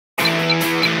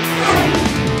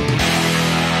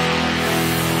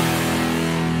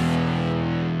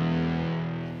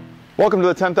Welcome to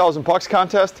the 10,000 Pucks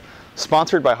contest,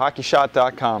 sponsored by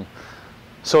HockeyShare.com.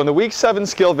 So in the week 7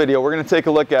 skill video, we're going to take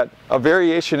a look at a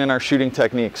variation in our shooting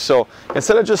techniques. So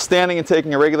instead of just standing and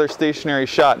taking a regular stationary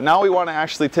shot, now we want to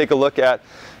actually take a look at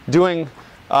doing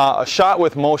a shot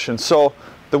with motion. So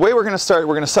the way we're going to start,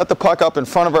 we're going to set the puck up in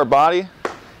front of our body,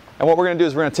 and what we're going to do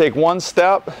is we're going to take one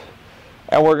step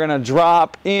and we're going to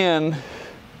drop in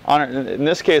on in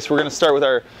this case we're going to start with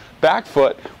our back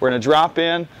foot. We're going to drop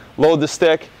in, load the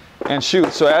stick, and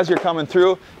shoot. So as you're coming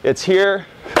through, it's here.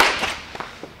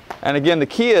 And again, the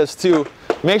key is to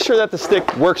make sure that the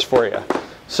stick works for you.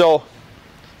 So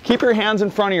keep your hands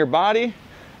in front of your body.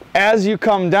 As you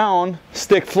come down,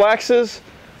 stick flexes,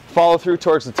 follow through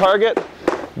towards the target.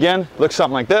 Again, looks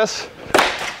something like this.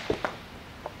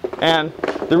 And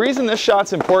the reason this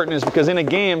shot's important is because in a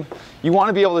game, you want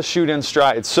to be able to shoot in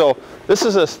stride. So this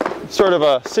is a sort of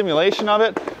a simulation of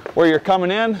it, where you're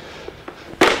coming in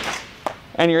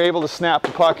and you're able to snap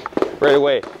the puck right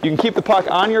away. You can keep the puck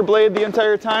on your blade the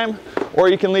entire time, or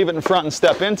you can leave it in front and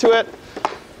step into it.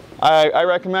 I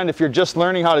recommend, if you're just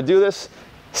learning how to do this,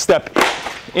 step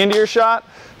into your shot.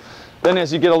 Then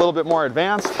as you get a little bit more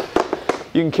advanced,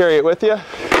 you can carry it with you,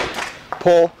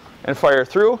 pull and fire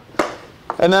through.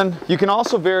 And then you can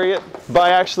also vary it by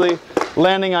actually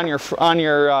landing on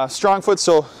your strong foot.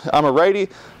 So I'm a righty,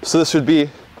 so this would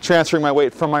be transferring my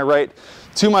weight from my right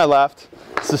to my left.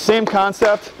 It's the same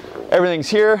concept. Everything's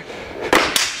here.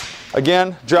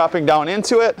 Again, dropping down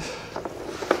into it,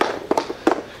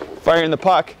 firing the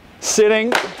puck,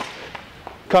 sitting,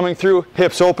 coming through,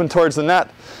 hips open towards the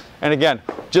net. And again,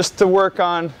 just to work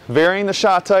on varying the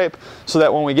shot type so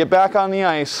that when we get back on the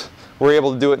ice, we're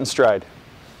able to do it in stride.